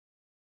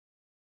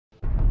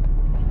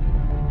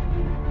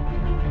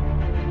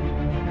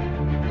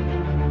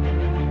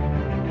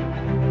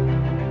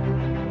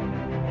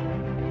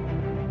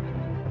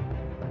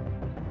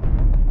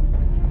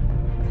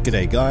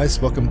G'day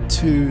guys, welcome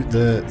to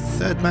the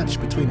third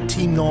match between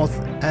Team North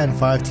and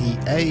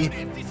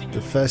 5TA.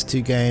 The first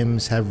two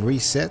games have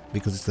reset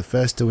because it's the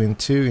first to win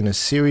two in a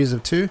series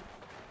of two.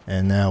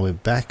 And now we're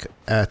back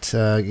at,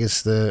 I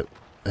guess, a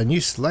new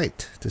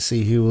slate to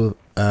see who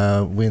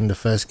will win the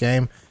first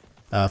game.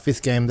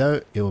 Fifth game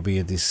though, it will be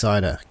a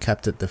decider,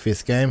 capped at the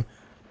fifth game.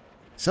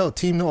 So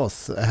Team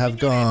North have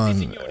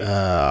gone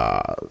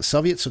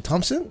Soviets for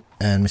Thompson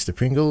and Mr.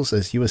 Pringles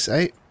as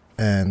USA.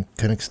 And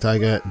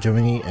Königstiger,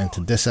 Germany, and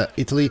Tedesca,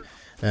 Italy.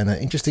 And an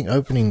interesting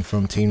opening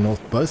from Team North.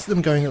 Both of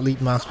them going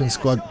elite marksman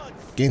squad,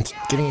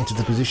 getting into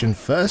the position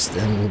first,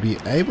 and will be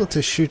able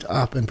to shoot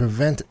up and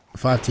prevent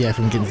 5TA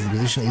from getting into the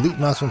position. Elite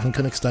marksman from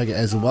Königstiger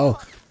as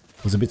well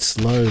was a bit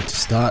slow to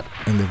start,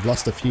 and they've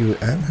lost a few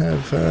and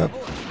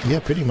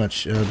have, pretty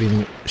much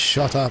been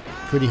shot up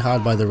pretty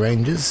hard by the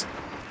Rangers.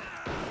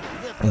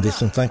 And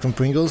this one flank from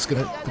Pringles,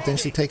 gonna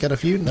potentially take out a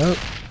few. No,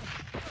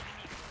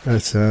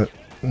 but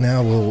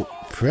now we'll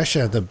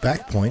pressure the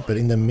back point, but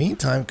in the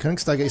meantime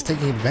Königstiger is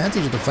taking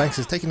advantage of the flanks.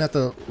 He's taking out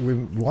the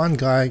one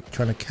guy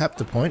trying to cap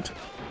the point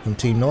from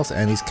Team North,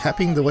 and he's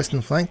capping the western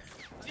flank.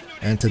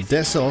 And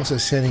Tedesca also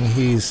sending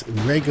his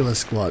regular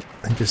squad.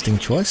 Interesting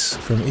choice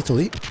from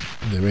Italy.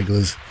 The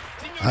regulars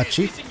are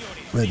cheap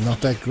but not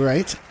that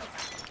great.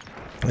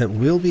 It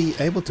will be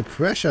able to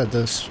pressure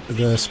the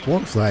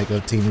spawn flag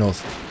of Team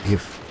North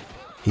if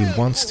he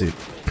wants to.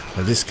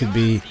 But this could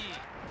be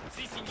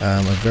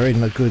a very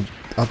good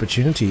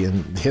opportunity,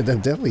 and yeah,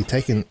 they've definitely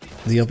taken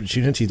the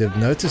opportunity. They've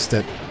noticed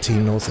that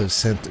Team North have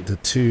sent the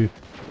two,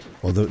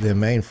 or their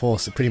main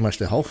force, pretty much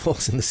their whole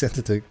force in the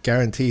center to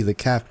guarantee the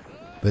cap,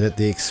 but at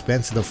the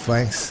expense of the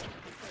flanks.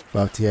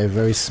 5TA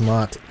very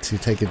smart to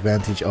take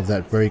advantage of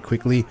that very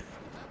quickly.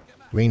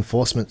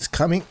 Reinforcements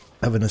coming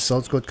of an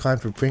assault squad kind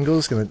for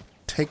Pringles, going to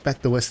take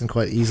back the western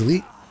quite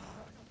easily.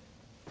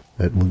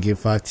 That will give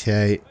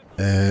 5TA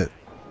a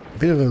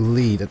bit of a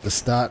lead at the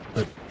start,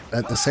 but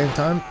at the same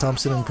time,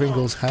 Thompson and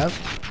Pringles have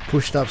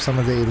pushed up some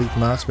of the elite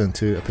marksmen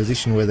to a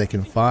position where they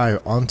can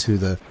fire onto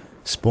the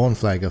spawn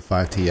flag of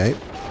 5TA.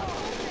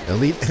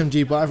 Elite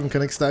MG buy from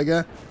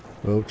Königstiger.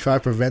 We'll try to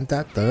prevent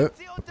that though.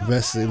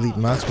 Versus elite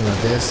marksmen,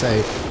 I dare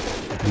say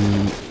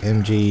the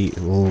MG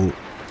will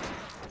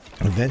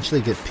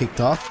eventually get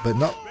picked off, but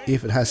not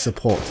if it has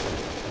support.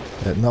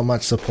 Not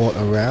much support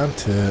around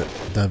to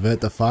divert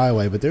the fire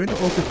away, but they're in an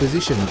awkward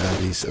position,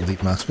 these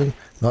elite marksmen.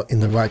 Not in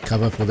the right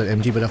cover for that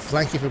MG, but a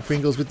flanking for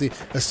Pringles with the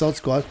assault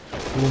squad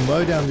will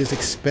mow down this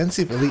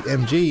expensive elite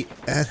MG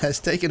and has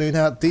taken it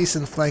out.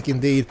 Decent flank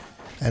indeed,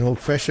 and will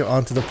pressure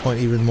onto the point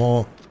even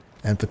more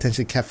and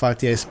potentially cap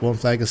 5TA spawn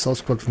flag. Assault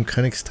squad from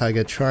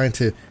Königstiger trying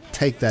to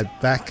take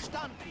that back,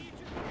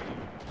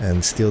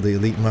 and still the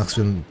elite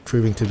marksman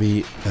proving to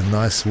be a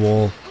nice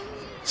wall,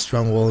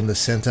 strong wall in the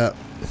center.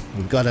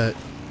 We've got a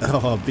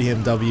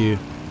BMW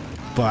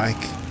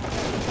bike.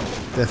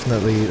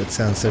 Definitely, it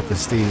sounds so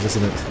prestige,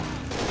 doesn't it?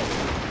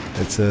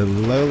 It's a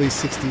lowly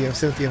 60M,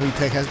 70M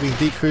tank, has been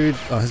decrewed,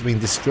 or has been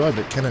destroyed,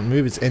 but cannot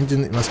move its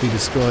engine. It must be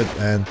destroyed,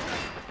 and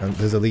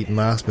there's elite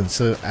marksman,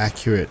 so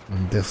accurate,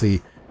 and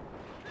definitely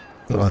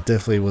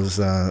was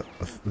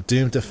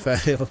doomed to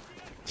fail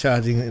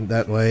charging in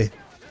that way.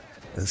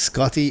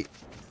 Scotty,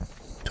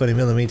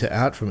 20mm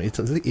out from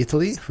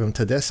Italy from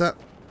Tedesca.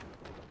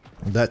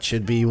 That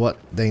should be what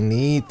they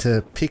need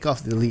to pick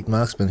off the elite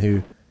marksman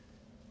who,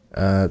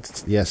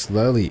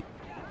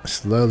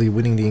 slowly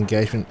winning the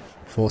engagement,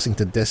 forcing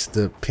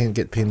Tedesca to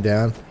get pinned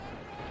down.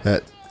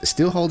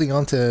 Still holding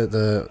on to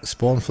the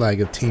spawn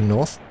flag of Team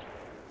North.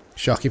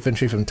 Shock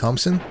infantry from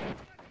Thompson.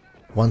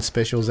 One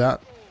special's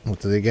out. What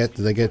do they get?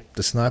 Do they get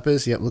the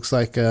snipers? Yep, looks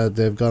like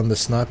they've gone the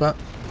sniper.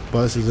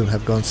 Both of them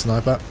have gone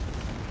sniper.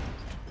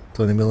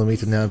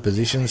 20mm now in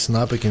position.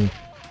 Sniper can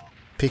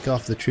pick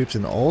off the troops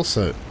and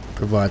also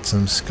provide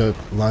some scope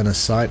line of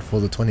sight for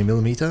the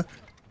 20mm.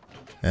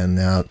 And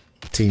now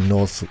Team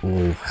North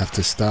will have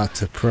to start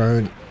to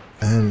prone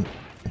and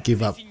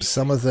give up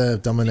some of the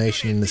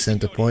domination in the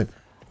center point.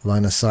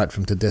 Line of sight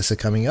from Tedesca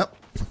coming up.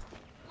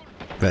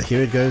 But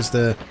here it goes,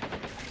 the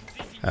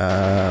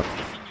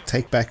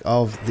take back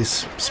of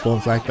this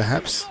spawn flag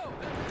perhaps.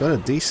 Got a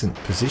decent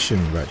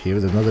position right here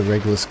with another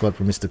regular squad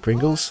from Mr.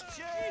 Pringles.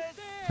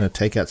 Gonna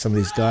take out some of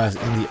these guys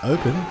in the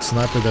open.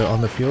 Sniper though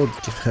on the field.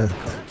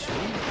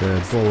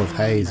 The ball of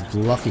haze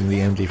blocking the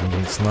MG from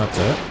being sniped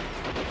though.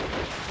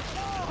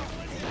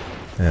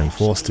 And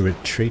forced to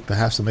retreat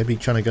perhaps, or maybe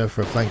trying to go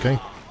for a flank, going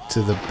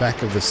to the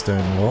back of the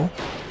stone wall.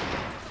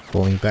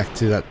 Falling back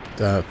to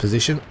that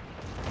position.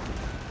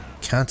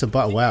 Counter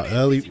butt, wow,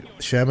 early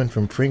Sherman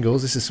from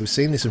Pringles. We've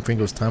seen this in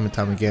Pringles time and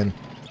time again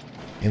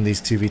in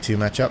these 2v2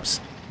 matchups.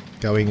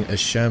 Going as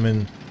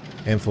Sherman,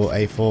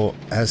 M4A4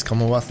 as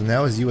Commonwealth, and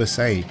now as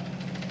USA.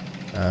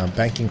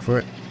 Banking for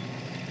it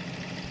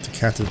to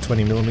counter the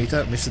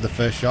 20mm. Misses the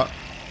first shot.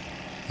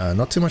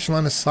 Not too much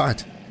line of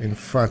sight in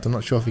front. I'm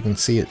not sure if you can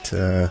see it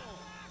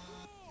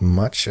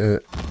much.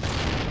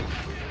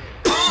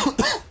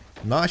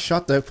 Nice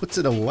shot though, puts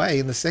it away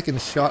in the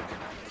second shot.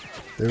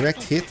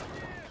 Direct hit.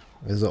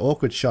 There's an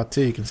awkward shot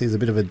too, you can see there's a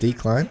bit of a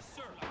decline.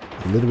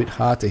 A little bit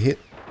hard to hit.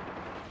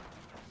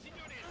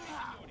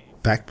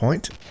 back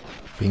point,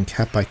 being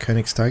capped by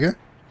Königstiger.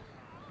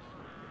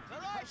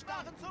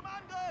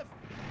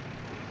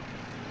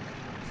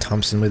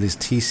 Thompson with his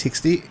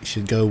T60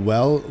 should go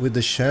well with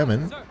the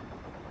Sherman,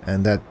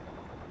 and that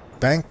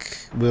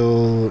bank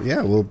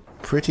will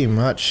pretty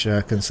much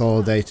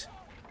consolidate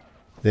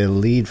their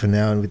lead for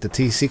now. And with the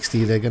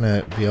T60, they're going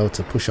to be able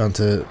to push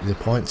onto the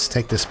points,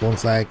 take the spawn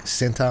flag,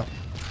 center.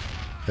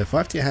 The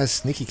 5-tier has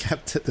sneaky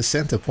capped at the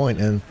center point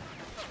and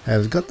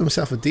have got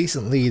themselves a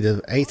decent lead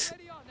of 8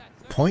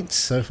 points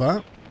so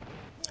far,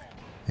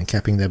 and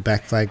capping their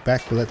back flag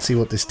back. But let's see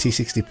what this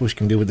T60 push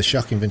can do with the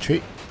shock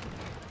infantry.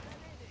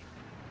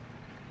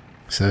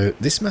 So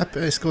this map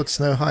is called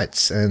Snow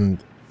Heights,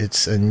 and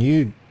it's a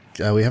new,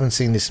 we haven't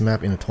seen this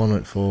map in a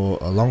tournament for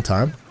a long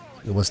time.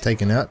 It was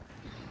taken out,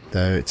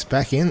 though it's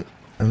back in.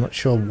 I'm not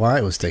sure why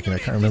it was taken, I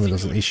can't remember, there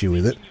was an issue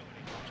with it.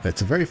 But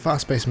it's a very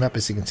fast paced map,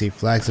 as you can see.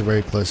 Flags are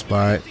very close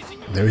by,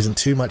 there isn't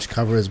too much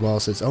cover as well,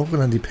 so it's all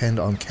going to depend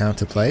on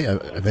counterplay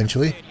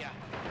eventually.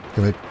 It's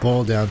going to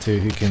boil down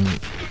to who can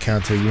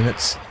counter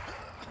units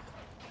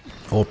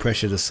or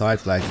pressure the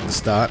side flags at the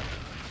start.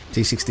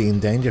 T60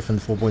 in danger from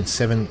the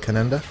 4.7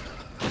 Cananda.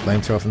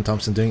 Flamethrower from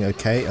Thompson doing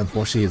okay.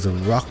 Unfortunately, it's a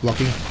rock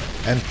blocking,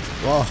 and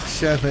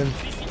Sherman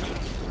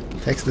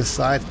takes the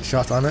side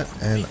shot on it,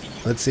 and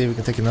let's see if we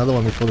can take another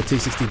one before the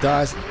T60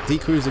 dies.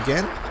 Decruise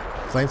again.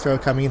 Flamethrower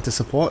coming in to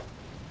support,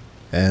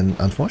 and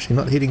unfortunately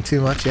not hitting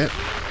too much yet.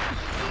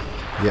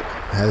 Yep,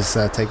 has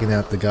taken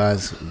out the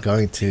guys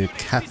going to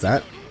cap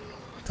that.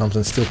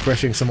 Thompson still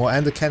pressuring some more,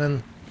 and the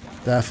cannon,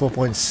 the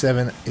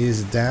 4.7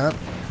 is down.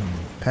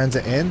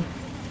 Panzer N,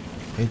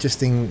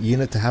 interesting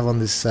unit to have on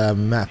this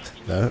map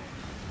though.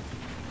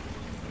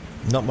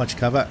 Not much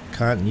cover,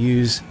 can't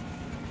use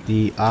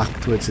the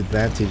arc to its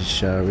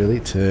advantage really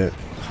to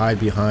hide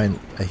behind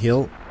a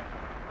hill.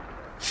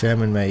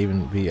 Sherman may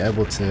even be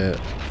able to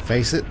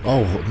face it.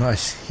 Oh,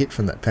 nice hit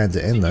from that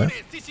Panzer N though.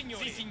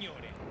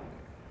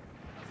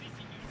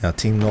 Now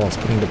Team North's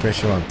putting the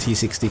pressure on.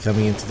 T60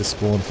 coming into the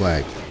spawn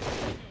flag.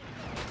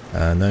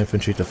 No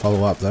infantry to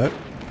follow up though.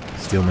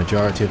 Still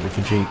majority of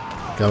infantry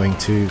going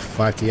to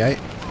 5T8.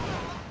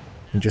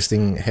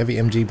 Interesting heavy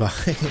MG by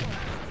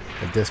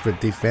a desperate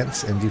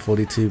defense.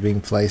 MG42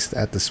 being placed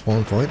at the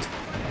spawn point.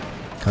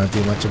 Can't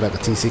do much about the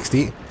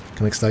T60.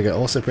 Königstiger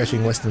also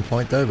pressuring Western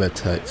Point though,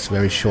 but it's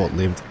very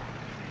short-lived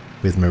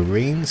with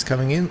Marines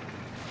coming in.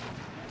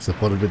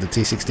 Supported with the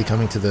T60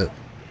 coming to the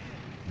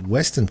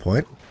Western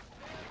Point.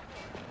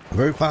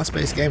 Very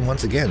fast-paced game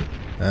once again.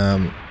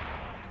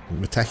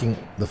 Attacking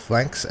the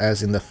flanks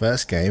as in the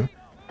first game.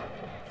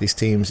 These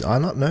teams are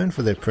not known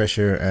for their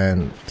pressure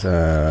and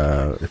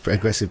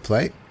aggressive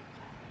play,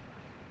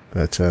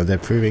 but they're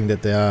proving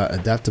that they are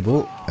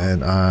adaptable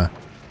and are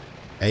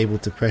able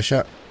to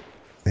pressure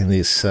in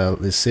this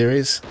this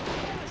series.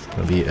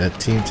 It'll be a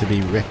team to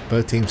be wrecked.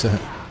 Both teams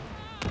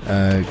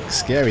are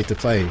scary to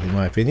play, in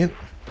my opinion.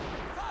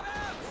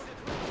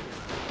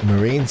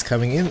 Marines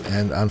coming in,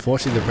 and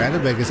unfortunately the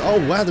Brandenburgers,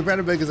 oh wow, the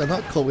Brandenburgers are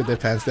not caught with their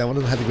pants down. One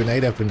of them had the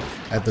grenade open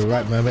at the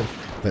right moment,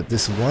 but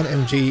this one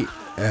MG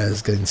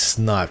is getting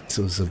sniped.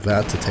 It was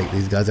about to take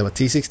these guys out.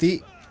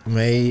 T60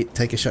 may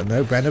take a shot.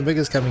 No,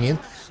 Brandenburgers coming in.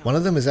 One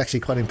of them is actually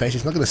quite impatient.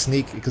 It's not going to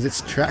sneak because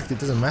it's tracked, it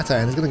doesn't matter,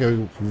 and it's going to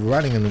go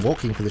running and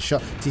walking for the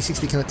shot.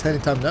 T60 can it turn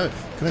in time? No.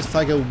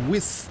 Königstiger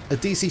with a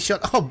DC shot.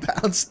 Oh,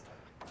 bounce!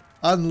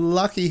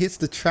 Unlucky, hits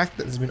the track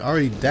that has been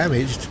already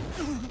damaged.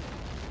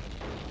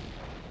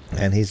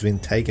 And he's been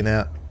taken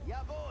out.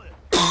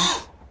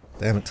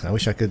 Damn it, I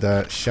wish I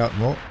could shout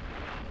more.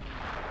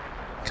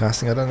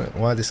 Casting, I don't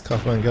know why this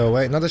cop won't go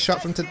away. Another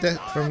shot from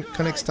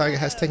Königstiger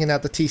has taken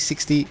out the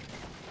T60.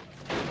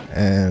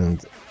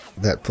 And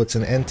that puts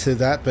an end to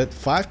that. But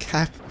 5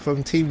 cap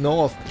from Team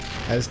North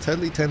has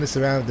totally turned this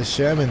around with the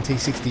Sherman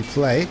T60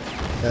 play.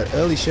 That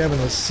early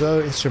Sherman was so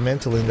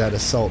instrumental in that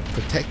assault,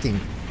 protecting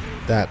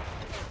that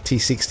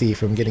T60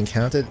 from getting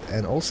countered.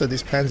 And also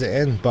this Panzer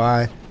N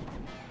by...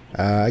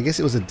 I guess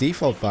it was a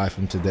default buy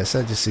from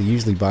Tedessa, just he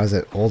usually buys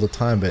it all the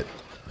time, but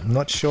I'm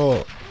not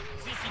sure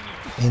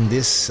in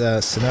this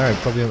scenario,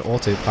 probably on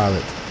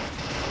autopilot,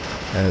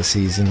 as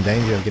he's in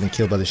danger of getting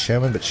killed by the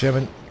Sherman, but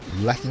Sherman,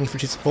 lacking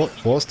infantry support,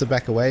 forced to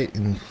back away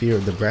in fear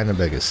of the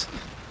Brandenburgers.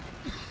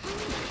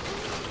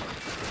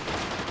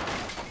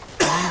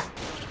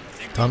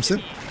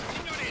 Thompson,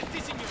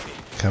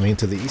 coming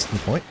into the eastern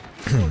point.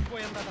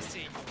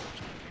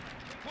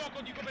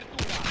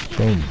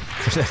 Boom,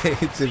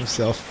 grenades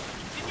himself.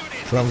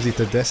 Clumsy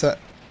Tedessa.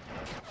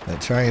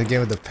 Trying again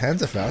with the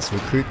Panzerfaust.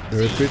 The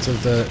recruits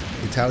of the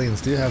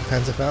Italians do have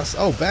Panzerfaust.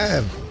 Oh,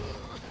 bam!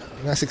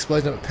 Nice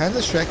explosion.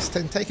 Panzerschreck's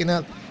taking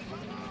out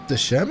the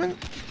Sherman?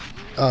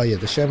 Oh yeah,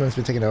 the Sherman's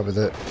been taken out with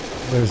the...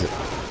 Where is it?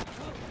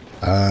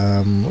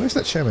 Where's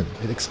that Sherman?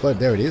 It exploded.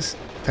 There it is.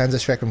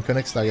 Panzerschreck from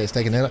Königstiger is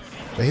taken out.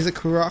 But here's a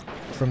Kurok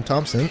from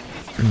Thompson.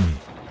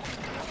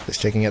 Just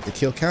checking out the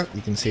kill count.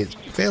 You can see it's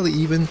fairly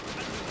even.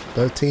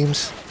 Both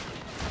teams.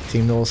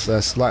 Team North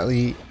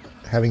slightly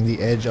having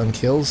the edge on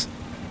kills,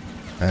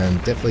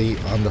 and definitely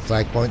on the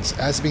flag points.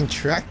 As being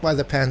tracked by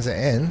the Panzer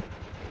N,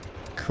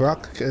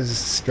 Krok is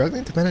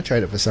struggling to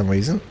penetrate it for some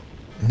reason.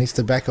 Needs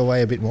to back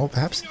away a bit more.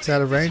 Perhaps it's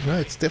out of range. No,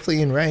 it's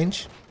definitely in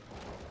range.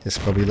 Just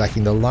probably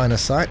lacking the line of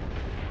sight.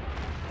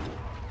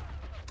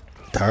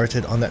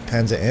 Turreted on that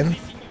Panzer N.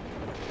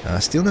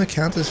 Still no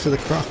counters for the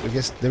Croc. I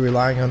guess they're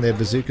relying on their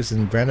bazookas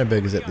and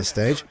Brandenburgers at this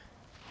stage.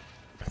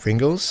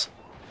 Pringles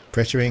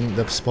pressuring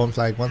the spawn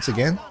flag once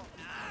again.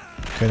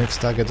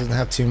 Königsdagger doesn't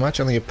have too much,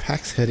 only a Pack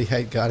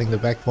 38 guarding the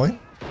back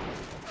point.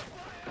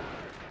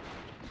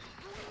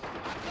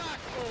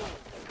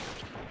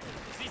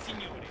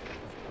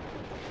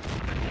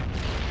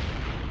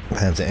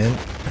 Panzer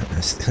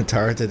N,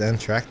 turreted and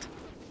tracked.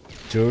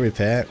 Dual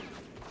repair.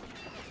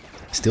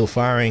 Still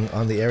firing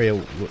on the area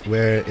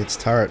where its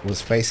turret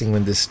was facing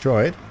when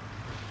destroyed.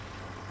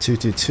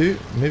 222,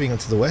 moving on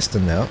to the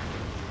western now.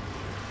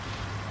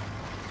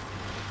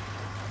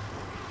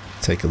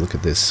 Take a look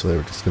at this,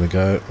 where it's going to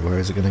go. Where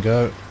is it going to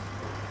go?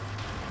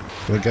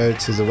 Going to go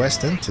to the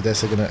western.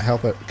 Tedesco going to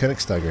help out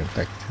Königsdagger, in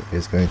fact,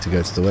 is going to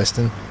go to the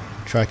western.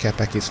 Try-cap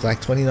back his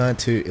flag, 29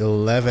 to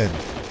 11.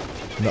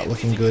 Not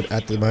looking good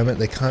at the moment.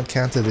 They can't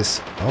counter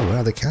this. Oh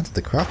wow, they countered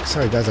the Croc.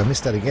 Sorry guys, I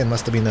missed that again.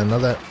 Must have been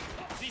another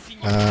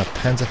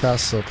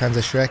Panzerfaust or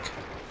Panzerschreck.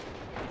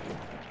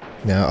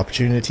 Now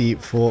opportunity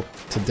for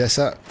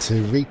Tedesco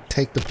to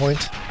retake the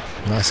point.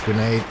 Nice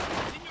grenade.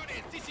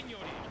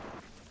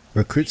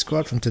 Recruit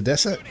squad from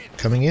Tedesco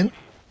coming in.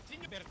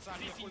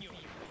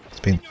 It's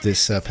been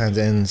this Panzer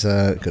N's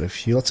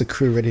got lots of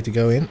crew ready to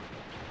go in.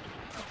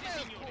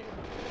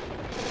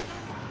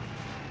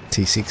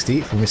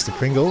 T60 from Mr.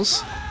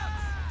 Pringles.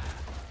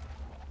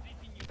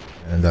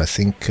 And I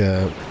think,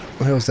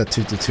 where was that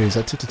 222? Is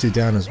that 222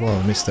 down as well?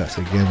 I missed that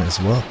again as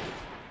well.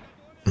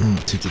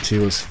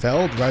 222 was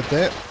felled right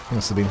there.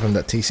 Must have been from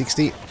that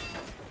T60.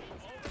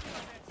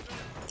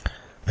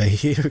 But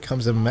here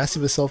comes a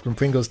massive assault from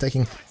Pringles,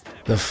 taking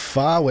the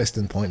far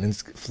western point and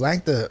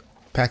flanked the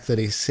Pack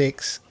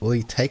 36. Will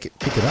he pick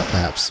it up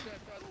perhaps?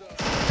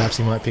 Perhaps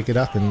he might pick it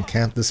up and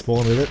camp the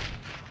spawn with it.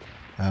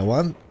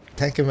 One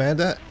tank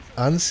commander,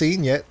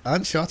 unseen yet,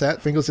 unshot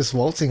at. Pringles just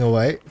waltzing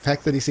away. Pack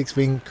 36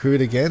 being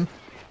crewed again.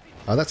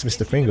 Oh, that's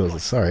Mr.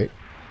 Pringles, sorry.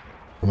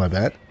 Oh, my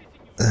bad.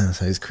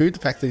 So he's crewed to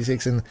Pack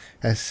 36 and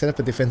has set up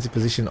a defensive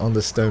position on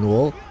the stone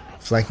wall,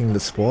 flanking the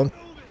spawn.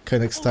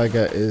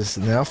 Königsdagger is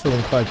now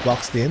feeling quite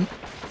boxed in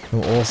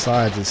from all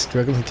sides, is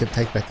struggling to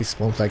take back his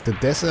spawn flag.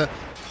 Tedesco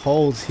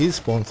holds his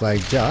spawn flag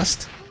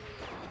just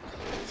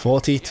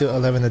 40 to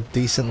 11, a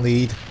decent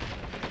lead.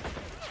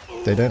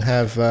 They don't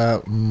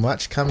have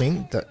much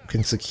coming that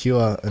can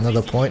secure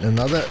another point.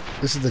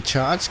 This is the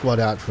charge squad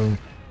out from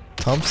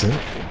Thompson.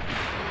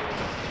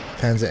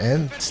 Panzer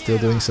N still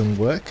doing some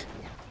work.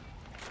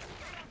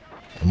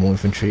 More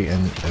infantry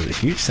and a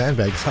huge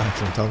sandbag fight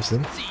from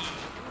Thompson.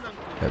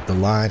 But the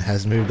line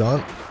has moved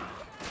on.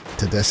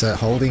 Tedesco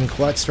holding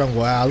quite strong.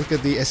 Wow, look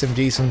at the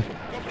SMGs from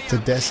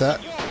Tedesco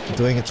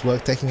doing its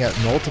work, taking out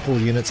multiple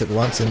units at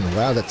once, and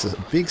wow, that's a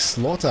big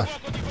slaughter.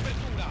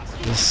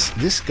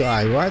 This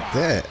guy right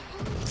there,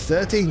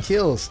 13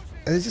 kills,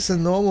 and it's just a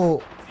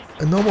normal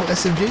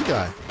SMG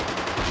guy.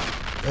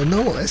 A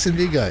normal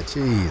SMG guy,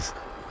 jeez.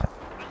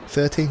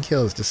 13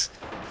 kills, just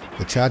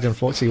the charge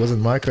unfortunately wasn't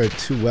microed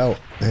too well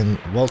and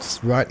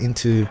waltzed right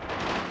into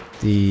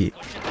the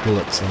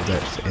bullets of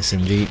that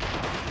SMG.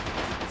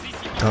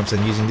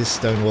 Thompson using this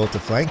stone wall to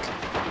flank.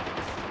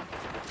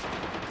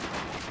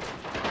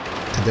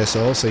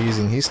 Tedesco also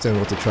using his stone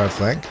wall to try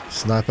flank.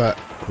 Sniper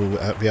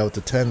will be able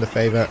to turn the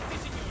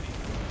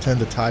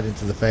tide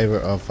into the favor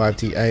of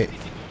 5T8.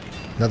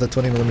 Another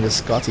 20mm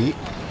Scotty.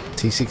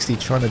 T60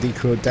 trying to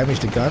decrew it, damage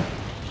the gun.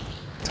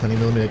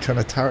 20mm trying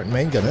to turret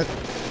main gun it.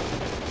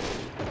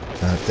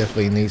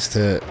 Definitely needs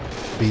to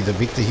be the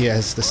victor here,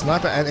 as the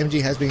sniper and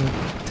MG has been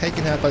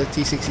taken out by the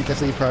T60,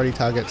 definitely a priority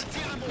target.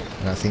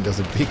 And I think there's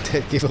a big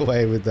dead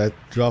giveaway with that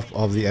drop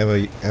of the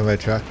ammo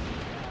truck.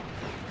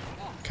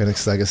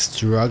 Königsdagger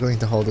struggling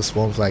to hold the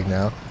swarm flag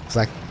now.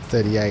 Flag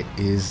 38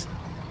 is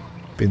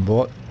been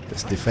bought.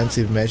 It's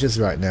defensive measures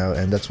right now,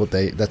 and that's what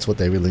they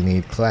really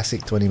need.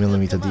 Classic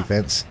 20mm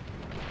defense,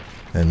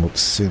 and we'll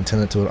soon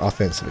turn it to an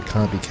offense if it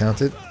can't be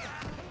countered.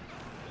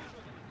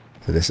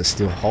 So this is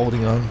still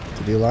holding on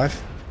to dear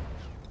life.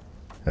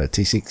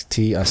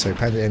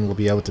 Panzer N will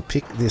be able to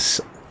pick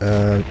this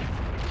N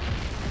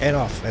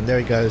off, and there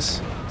he goes.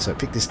 So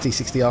pick this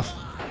T60 off.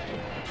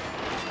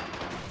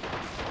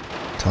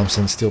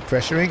 Thompson still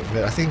pressuring,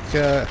 but I think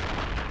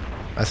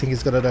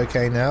he's got it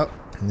okay now,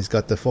 and he's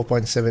got the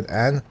 4.7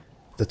 and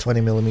the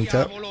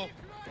 20mm.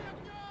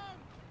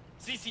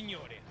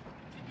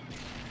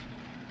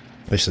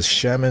 This is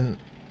Sherman.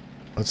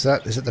 What's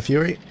that? Is it the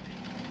Fury?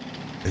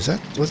 Was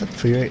that the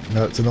Fury?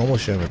 No, it's a normal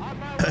Sherman.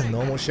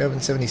 Normal Sherman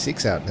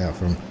 76 out now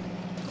from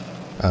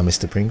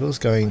Mr. Pringles,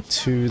 going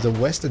to the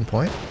western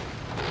point.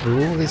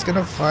 Ooh, he's going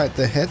to fight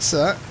the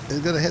Hetzer. He's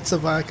got a Hetzer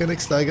via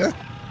Königsdagger.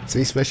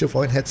 See, special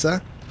point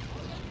Hetzer.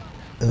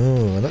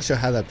 Ooh, I'm not sure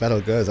how that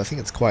battle goes. I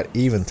think it's quite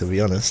even, to be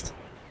honest.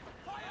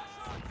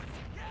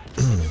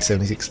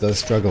 76 does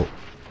struggle.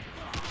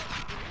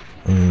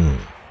 Let's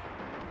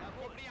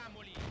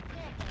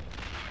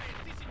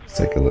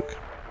take a look.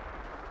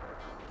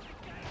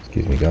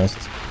 Excuse me, guys.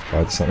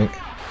 Find something.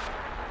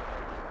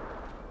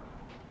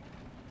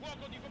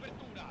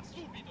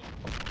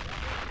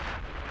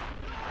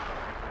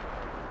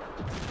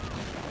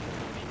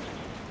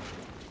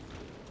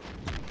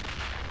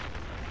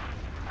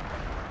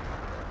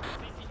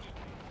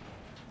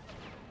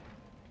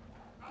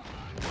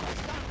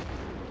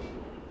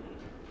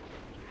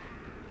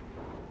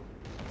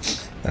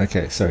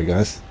 Okay, sorry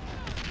guys.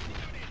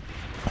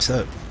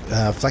 So,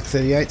 Flak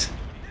 38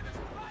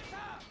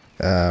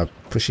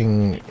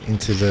 pushing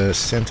into the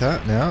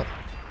center now.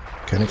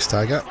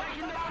 Königstiger.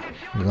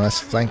 Nice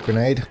flank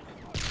grenade.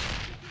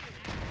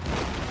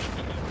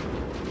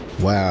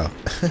 Wow.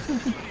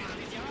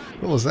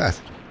 What was that?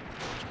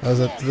 That was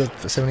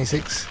the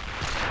 76.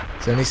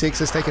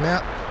 76 is taken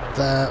out.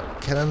 The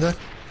calendar.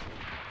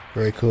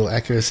 Very cool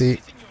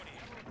accuracy.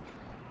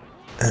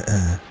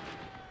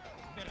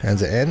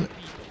 Panzer N.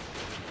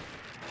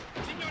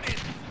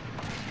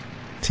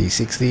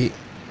 T60.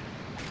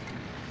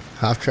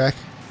 Half track.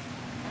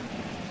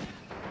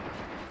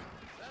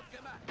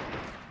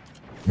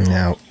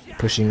 Now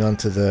pushing on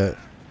to the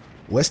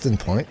western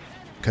point.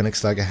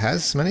 Königstiger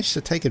has managed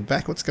to take it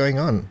back. What's going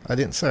on?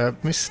 Did I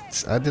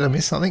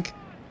miss something?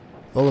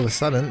 All of a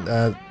sudden,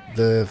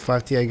 the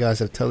 5TA guys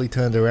have totally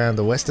turned around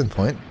the western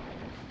point.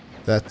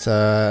 That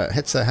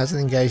Hetzer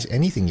hasn't engaged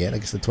anything yet. I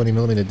guess the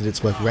 20mm did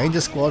its work.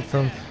 Ranger squad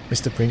from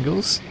Mr.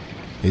 Pringles.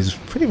 He's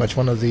pretty much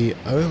one of the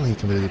only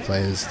competitive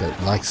players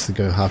that likes to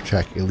go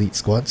half-track elite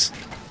squads.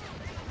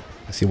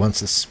 As he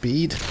wants the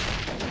speed.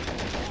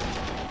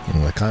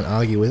 And I can't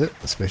argue with it,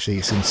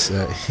 especially since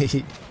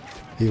he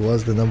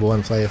was the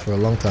 #1 player for a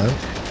long time.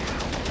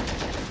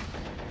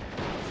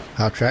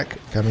 Half-track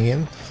coming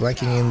in,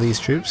 flanking in these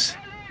troops.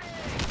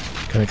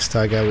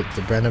 Königstiger with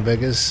the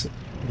Brandenburgers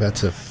about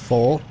to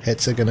fall.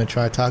 Hetzer going to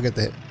try to target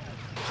the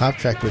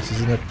half-track, which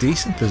is in a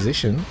decent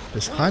position,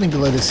 just hiding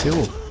below this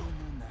hill.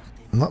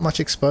 Not much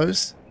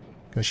exposed.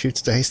 Gonna shoot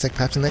the haystack,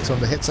 perhaps the next one,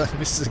 but Hetzer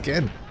misses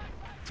again.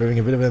 Throwing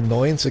a bit of an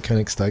annoyance for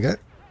Königstiger.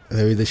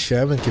 Maybe the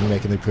Sherman can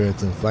make an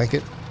appearance and flank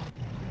it.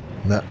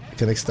 No,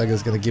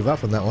 Königstiger's gonna give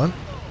up on that one.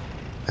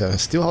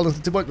 Still holding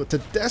to Dubois, but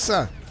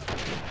Tedessa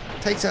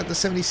takes out the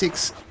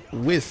 76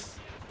 with...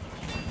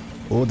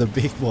 Oh, the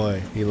big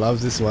boy. He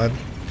loves this one.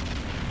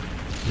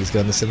 He's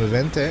got the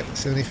Semivente,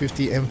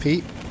 7050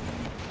 MP.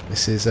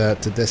 This is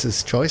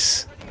Tedessa's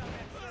choice.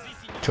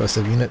 Choice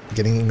of unit,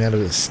 getting him out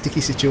of a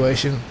sticky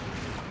situation.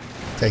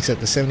 Takes out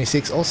the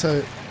 76.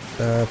 Also,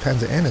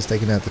 Panzer N has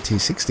taken out the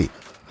T60.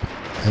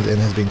 Panzer N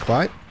has been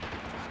quiet.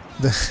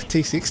 The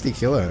T60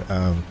 killer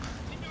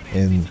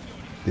in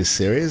this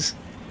series.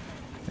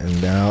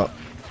 And now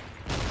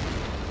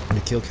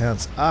the kill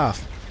counts are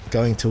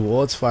going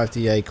towards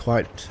 5TA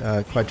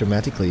quite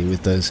dramatically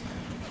with those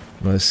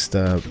most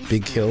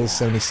big kills.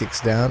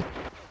 76 down,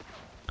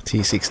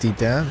 T60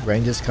 down.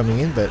 Rangers coming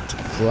in, but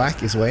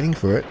Flak is waiting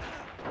for it.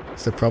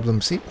 It's the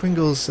problem. See,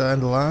 Pringles in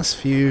the last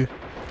few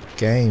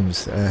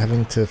games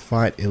having to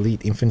fight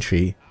elite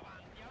infantry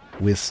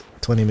with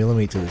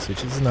 20mm,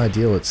 which isn't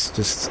ideal. It's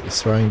just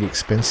throwing the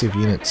expensive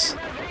units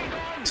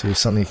to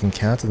something you can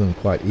counter them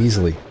quite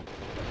easily.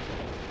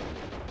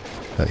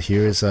 But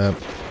here is the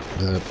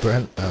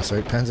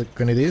Panzer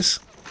Grenadiers.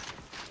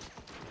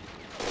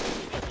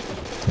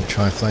 And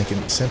try flank in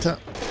the center.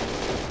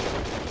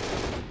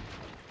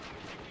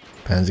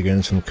 Panzer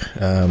Grenadiers from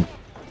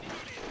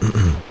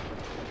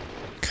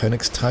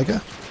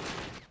Königstiger.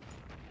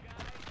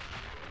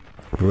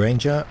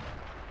 Ranger.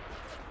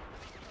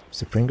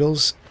 Mr.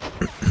 Pringles.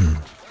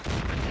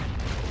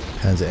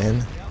 Panzer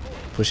N.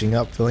 Pushing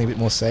up, feeling a bit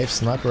more safe.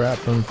 Sniper out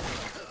from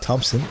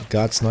Thompson.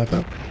 Guard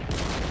sniper.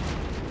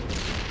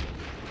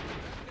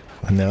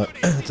 And now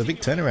it's a big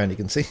turnaround, you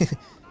can see.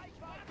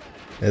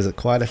 There's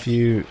quite a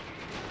few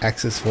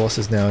Axis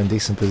forces now in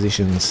decent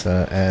positions,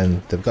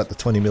 and they've got the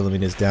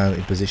 20mm down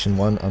in position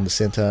 1 on the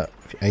center,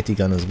 80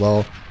 gun as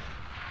well.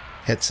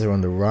 Hetzer on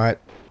the right,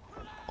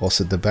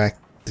 also at the back.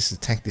 This is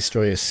Tank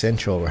Destroyer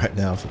Central right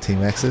now for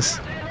Team Axis.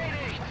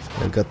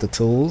 They've got the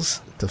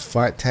tools to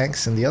fight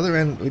tanks, and the other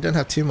end we don't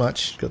have too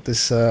much. Got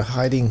this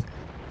hiding,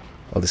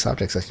 well, this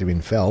object's actually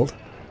been felled.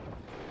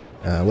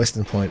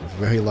 Western Point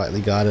very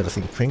lightly guarded. I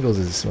think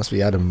Pringles must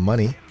be out of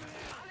money.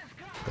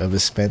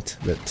 Overspent,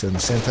 but in the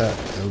center,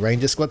 a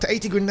Ranger squad to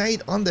 80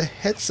 grenade on the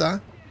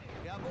Hetzer.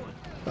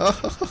 Oh,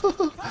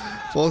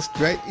 falls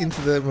straight into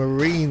the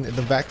Marine in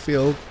the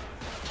backfield,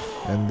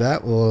 and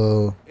that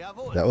will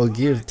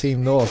give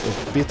Team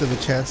North a bit of a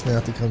chance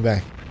now to come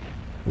back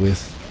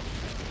with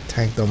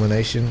tank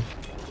domination.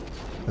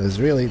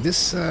 There's really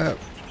this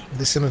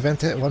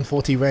Semivente at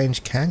 140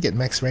 range can get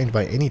max range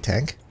by any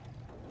tank.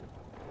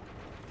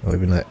 Or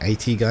even an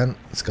AT gun.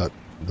 It's got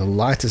the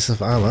lightest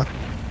of armor,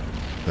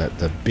 but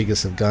the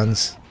biggest of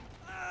guns.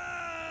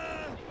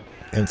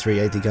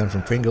 M3 AT gun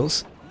from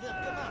Pringles.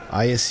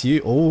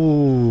 ISU.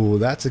 Oh,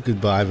 that's a good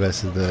buy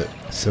versus the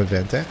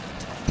Semivente.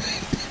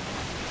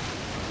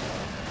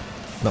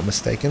 Not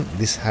mistaken,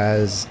 this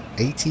has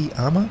 80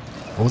 armor?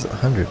 Or was it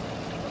 100?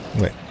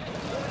 Wait.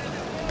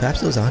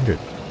 Perhaps it was 100.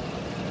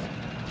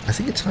 I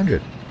think it's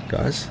 100,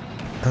 guys.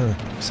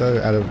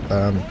 so out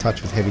of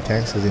touch with heavy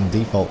tanks, because in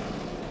default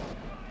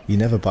you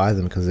never buy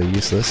them because they're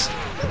useless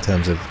in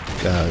terms of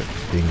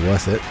being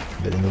worth it.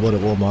 But in the World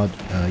at War mod,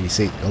 you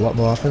see it a lot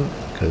more often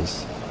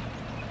because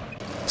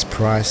it's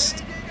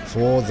priced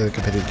for the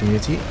competitive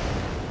community.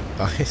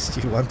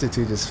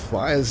 ISG-122 just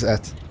fires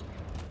at...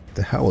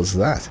 The hell was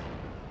that?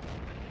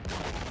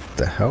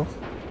 The hell?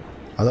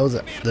 Oh, that was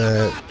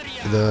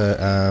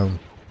the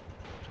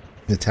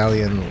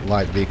Italian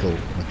light vehicle,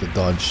 like the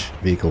Dodge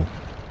vehicle.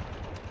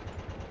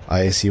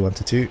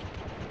 ISG-122.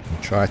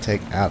 Try to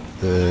take out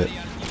the...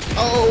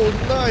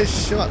 Oh,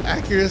 nice shot!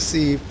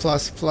 Accuracy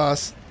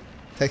plus.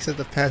 Takes out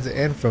the Panzer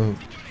N from...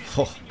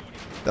 Oh,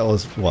 that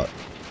was what?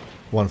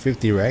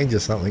 150 range or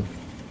something.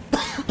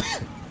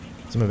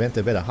 Some event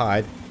better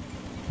hide.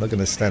 Not going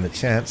to stand a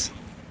chance.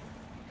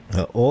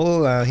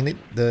 He need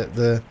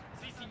the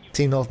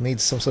Team North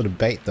needs some sort of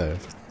bait though.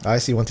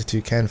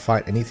 IC-122 can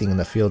fight anything in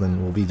the field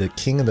and will be the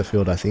king of the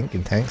field, I think,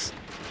 in tanks.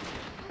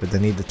 But they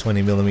need the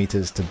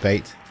 20mm to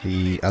bait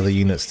the other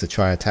units to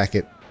try attack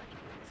it.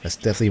 That's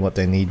definitely what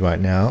they need right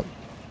now.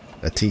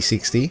 A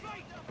T-60.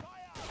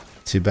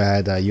 Too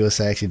bad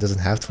USA actually doesn't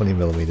have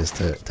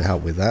 20mm to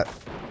help with that.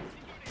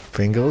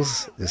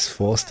 Pringles is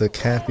forced to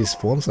camp his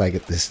spawn flag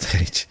at this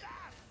stage.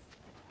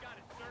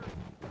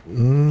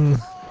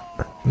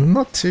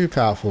 Not too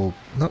powerful,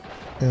 not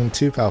in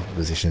too powerful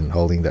position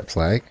holding that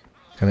flag.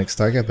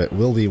 Koenigsegger, but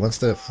will be once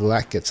the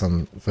flak gets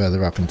on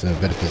further up into a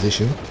better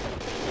position.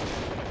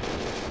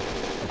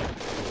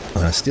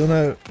 Still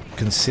no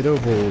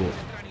considerable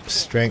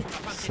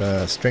strength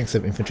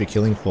of infantry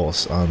killing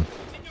force on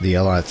the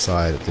Allied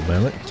side at the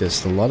moment.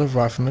 Just a lot of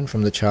riflemen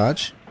from the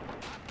charge.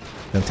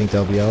 Don't think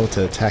they'll be able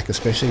to attack,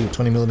 especially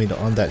 20mm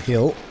on that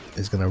hill.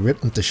 Is going to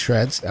rip them to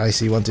shreds.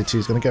 IC-122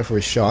 is going to go for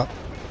a shot.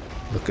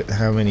 Look at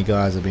how many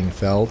guys are being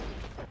felled.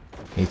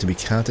 Need to be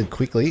counted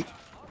quickly.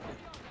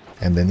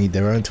 And they need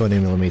their own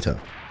 20mm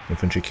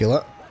infantry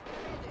killer.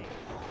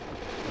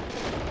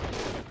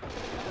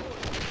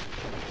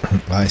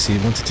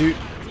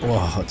 IC-122.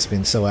 Wow, it's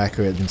been so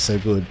accurate and so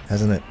good,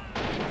 hasn't it?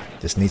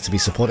 Just needs to be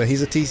supported.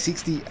 Here's a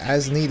T-60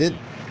 as needed.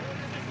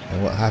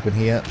 And what happened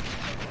here?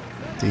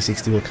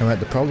 T-60 will come out.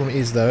 The problem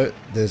is though,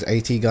 there's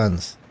AT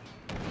guns.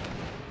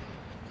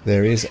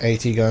 There is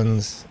AT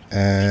guns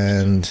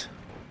and...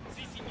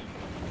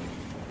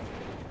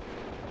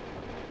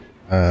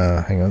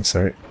 hang on,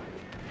 sorry.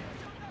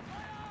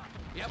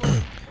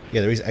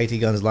 Yeah, there is 80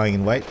 guns lying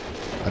in wait.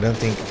 I don't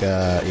think,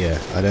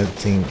 I don't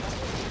think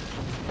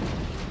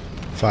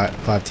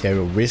 5TA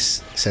will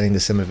risk sending the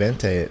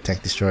Semivente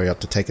tank destroyer up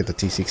to take at the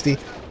T-60.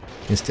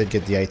 Instead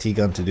get the AT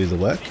gun to do the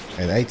work.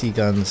 And AT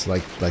guns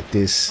like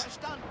this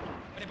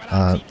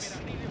aren't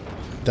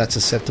that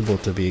susceptible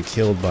to be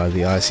killed by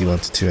the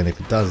IC-122, and if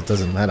it does, it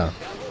doesn't matter.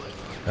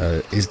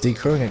 Is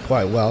decrewing it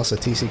quite well, so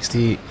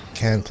T-60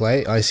 can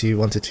play.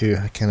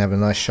 IC-122 can have a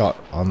nice shot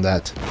on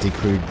that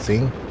decrewed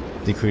thing,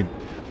 decrewed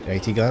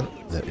AT gun.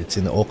 It's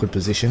in an awkward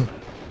position.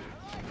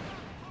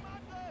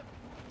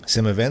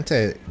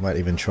 Semivente might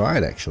even try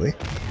it actually,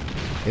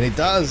 and it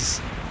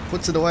does.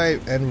 Puts it away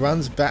and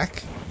runs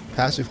back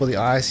past before the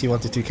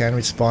IC-122 can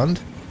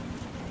respond.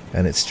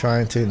 And it's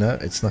trying to, no,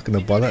 it's not going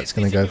to bother. It's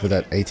going to go for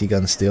that AT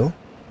gun still,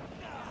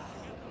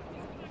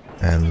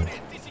 and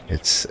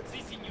it's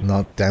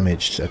not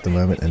damaged at the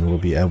moment and will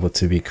be able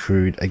to be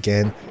crewed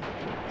again.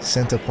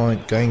 Center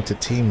point going to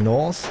Team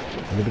North.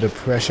 A little bit of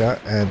pressure,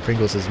 and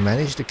Pringles has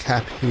managed to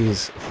cap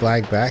his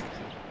flag back.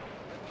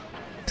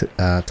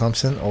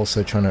 Thompson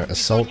also trying to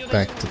assault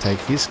back to take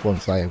his spawn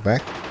flag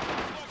back.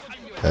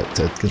 At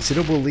a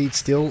considerable lead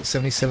still,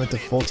 77 to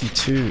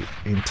 42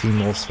 in Team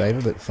North's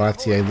favour, but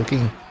 5TA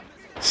looking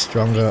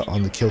stronger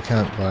on the kill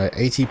count by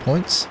 80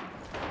 points.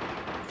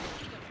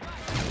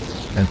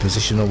 And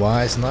positional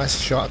wise,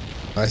 nice shot.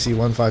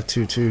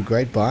 IC-1522,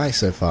 great buy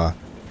so far,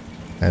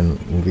 and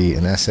will be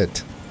an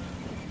asset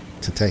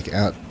to take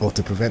out or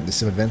to prevent the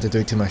Semivente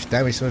doing too much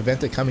damage.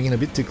 Semivente coming in a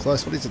bit too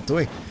close. What is it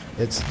doing?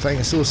 It's playing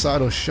a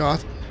suicidal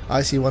shot.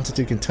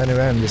 IC-122 can turn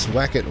around and just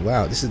whack it.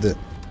 Wow, this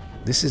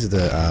is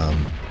the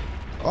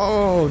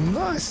oh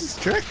nice,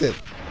 it's tracked it.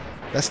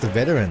 That's the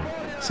veteran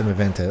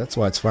Semivente, that's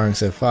why it's firing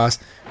so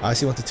fast.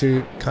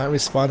 IC-122 can't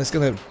respond. It's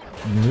gonna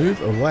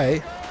move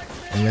away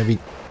and maybe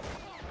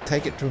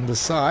take it from the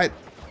side.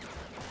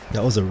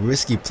 That was a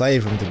risky play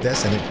from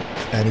Tedesco,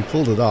 and he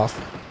pulled it off.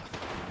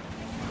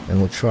 And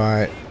we'll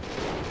try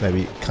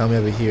maybe come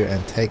over here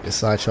and take a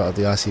side shot at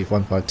the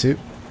IC-152.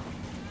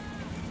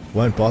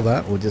 Won't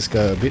bother, we'll just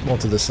go a bit more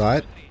to the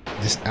side,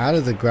 just out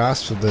of the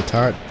grasp of the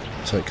turret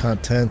so it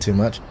can't turn too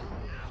much.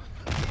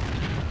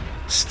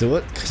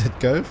 Stewart, could it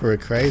go for a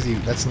crazy,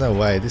 that's no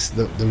way,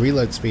 the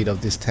reload speed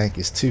of this tank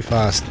is too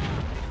fast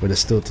for the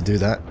Stewart to do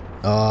that.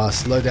 Oh,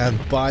 slow down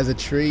by the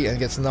tree and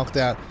gets knocked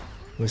out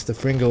with the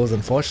Pringles.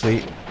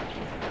 Unfortunately,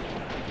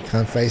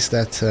 can't face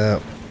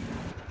that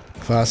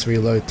fast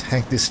reload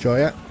tank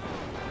destroyer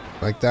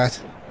like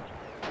that.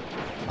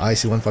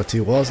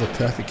 IC-152 was a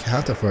perfect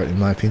counter for it in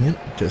my opinion,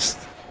 just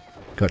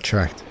got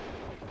tracked.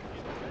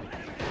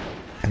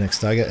 And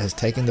Koenigsegger has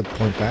taken the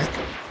point back,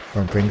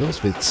 from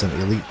Pringles with some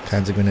elite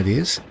Panzer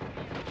Grenadiers.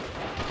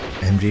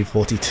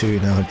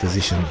 MG42 now in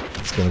position.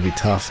 It's going to be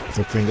tough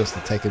for Pringles to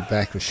take it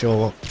back for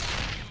sure.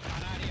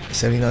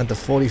 79 to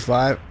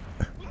 45.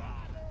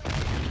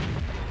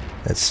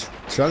 It's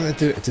struggling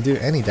to do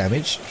any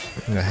damage.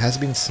 You know, has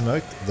been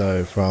smoked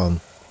though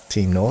from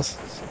Team North,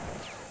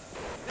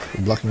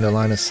 blocking the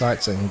line of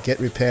sight so it can get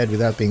repaired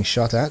without being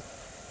shot at.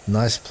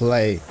 Nice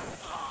play,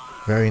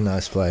 very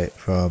nice play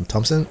from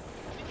Thompson.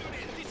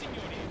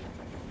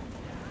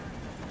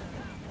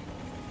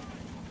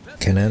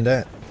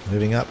 Cananda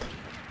moving up.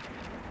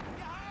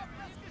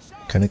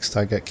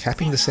 Königstiger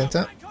capping the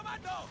center,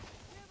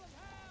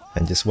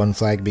 and just one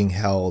flag being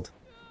held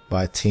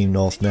by Team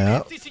North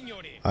now.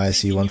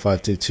 ISU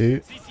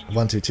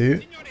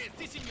 122.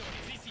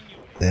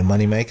 Their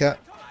moneymaker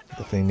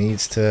definitely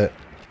needs to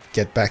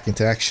get back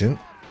into action,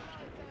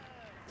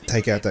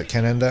 take out that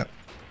Cananda,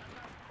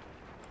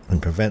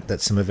 and prevent that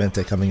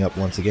Simavente coming up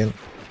once again.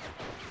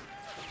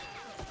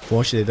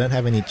 Fortunately, they don't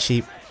have any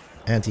cheap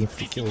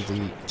anti-infantry kills.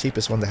 The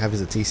cheapest one they have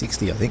is a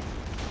T60, I think.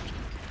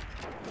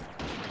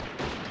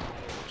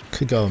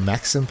 Could go a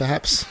Maxim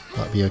perhaps,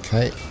 might be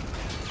okay,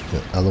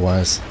 but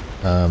otherwise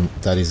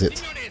that is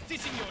it.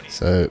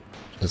 So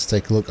let's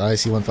take a look.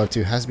 IC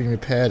 152 has been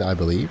repaired, I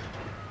believe,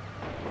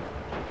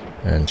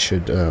 and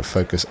should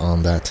focus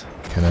on that.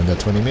 Canada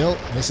 20 mil,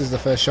 misses the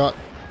first shot.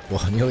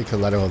 Well, nearly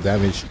collateral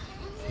damage.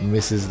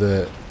 Misses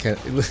the...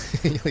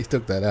 He nearly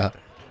took that out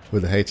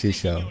with a HE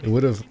shell. It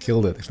would have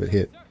killed it if it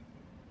hit.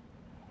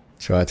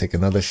 Try to take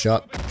another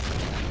shot.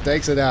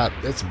 Takes it out.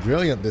 It's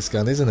brilliant, this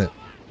gun, isn't it?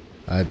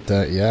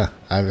 Yeah,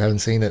 I haven't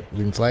seen it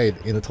been played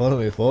in a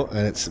tournament before,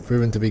 and it's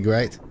proven to be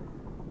great.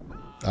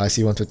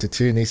 IC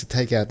 152 needs to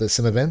take out the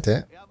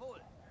Simavente.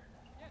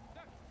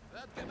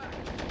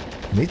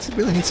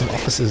 Really need some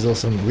officers or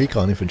some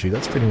recon infantry.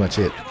 That's pretty much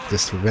it.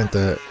 Just to prevent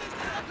the...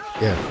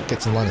 Yeah,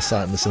 get some line of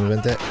sight in the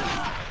Simavente.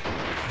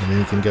 And then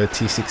you can go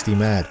T60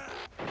 mad.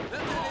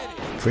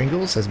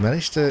 Pringles has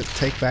managed to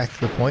take back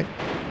the point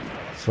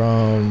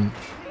from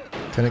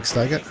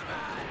Königstiger.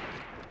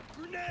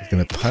 He's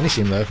going to punish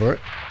him though for it.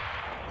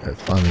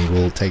 Finally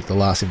will take the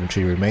last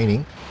infantry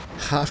remaining.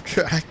 Half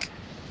track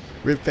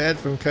repaired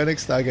from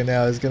Königstiger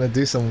now is going to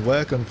do some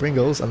work on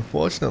Pringles.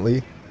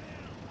 Unfortunately,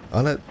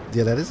 on it,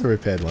 yeah, that is a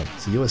repaired one.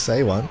 It's a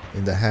USA one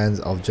in the hands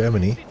of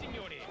Germany.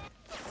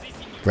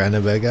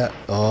 Brandenburger.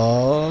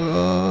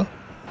 Oh,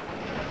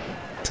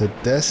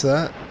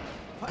 Tedessa.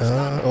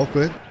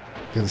 Awkward.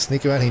 Gonna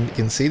sneak around. He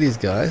can see these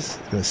guys.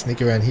 Gonna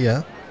sneak around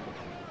here.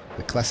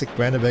 The classic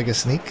Brandenburger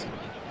sneak.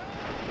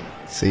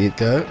 See it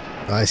go.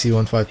 IC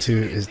 152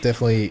 is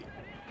definitely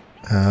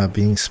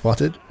being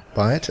spotted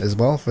by it as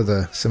well for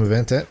the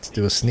Simavente to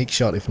do a sneak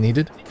shot if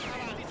needed.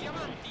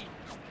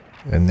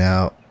 And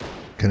now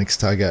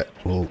Königstiger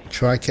will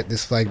try to get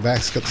this flag back.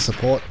 It's got the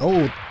support.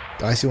 Oh,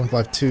 IC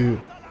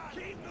 152.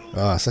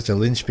 Ah, such a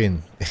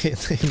linchpin in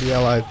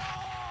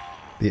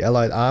the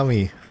Allied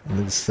army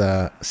in this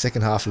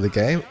second half of the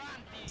game.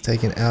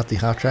 Taking out the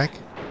half track.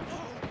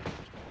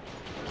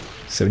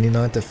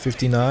 79 to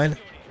 59.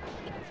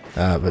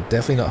 But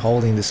definitely not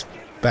holding this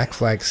back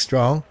flag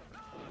strong.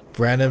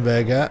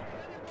 Brandenburger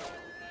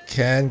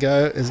can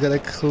go. Is got a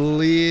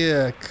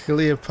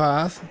clear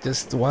path.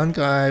 Just one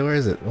guy. Where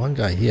is it? One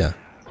guy here.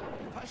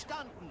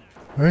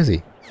 Where is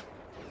he?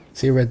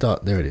 See a red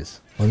dot? There it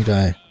is. One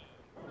guy.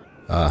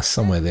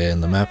 Somewhere there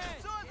in the map.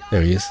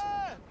 There he is.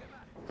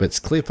 But it's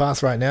clear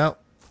path right now.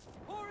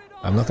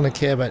 I'm not going to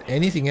care about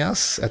anything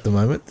else at the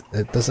moment.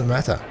 It doesn't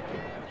matter,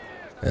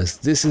 as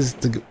this is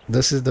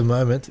the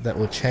moment that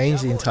will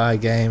change the entire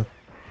game.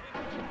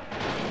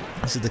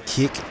 This is the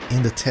kick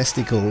in the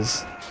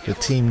testicles for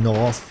Team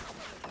North.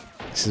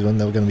 This is when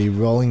they're going to be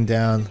rolling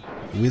down,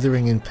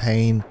 withering in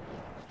pain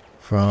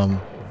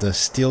from the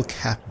steel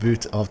cap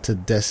boot of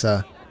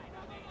Tedessa.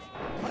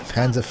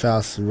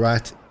 Panzerfaust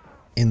right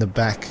in the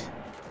back,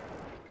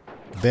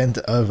 bent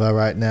over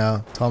right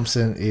now.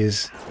 Thompson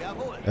is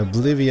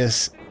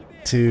oblivious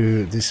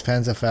to this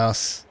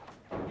Panzerfaust.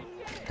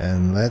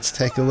 And let's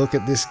take a look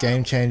at this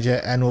game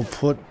changer, and we'll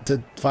put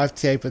the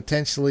 5TA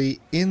potentially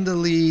in the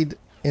lead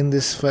in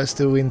this first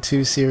to win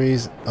 2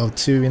 series of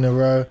 2 in a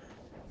row.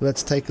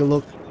 Let's take a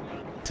look.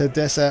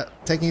 Tedessa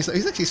taking his...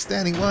 He's actually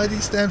standing. Why did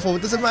he stand for?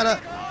 It doesn't matter.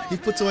 He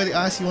puts away the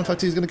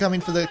IC-152. He's going to come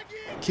in for the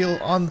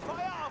kill on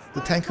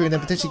the tanker and then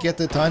potentially get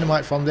the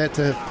dynamite from there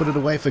to put it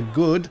away for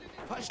good.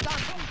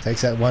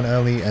 Takes out one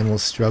only and will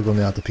struggle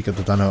now to pick up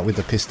the dynamite with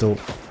the pistol.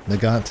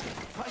 Nagant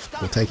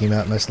will take him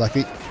out most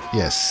likely.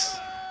 Yes.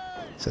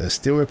 So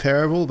still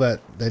repairable,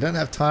 but they don't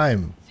have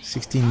time.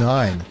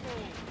 69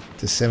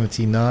 to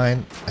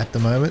 79 at the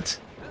moment.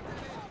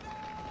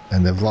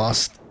 And they've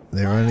lost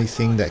their only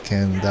thing that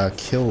can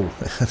kill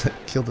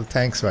the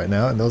tanks right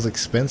now, and those are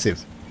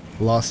expensive.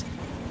 Lost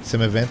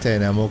Simavente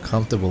now more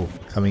comfortable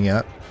coming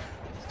out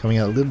a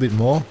little bit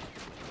more.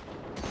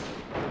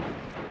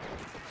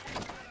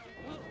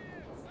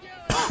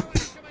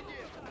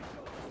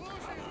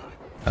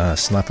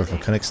 Sniper from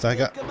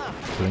Königstiger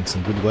doing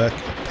some good work.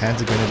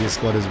 Panzer Grenadier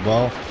squad as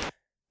well.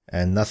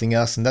 and nothing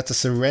else. And that's a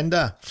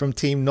surrender from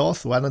Team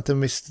North. Well done to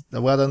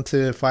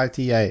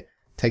 5TA.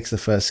 Takes the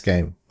first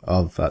game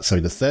of,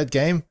 the third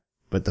game,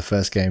 but the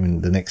first game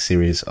in the next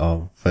series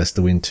of First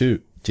to Win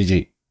 2.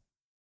 GG.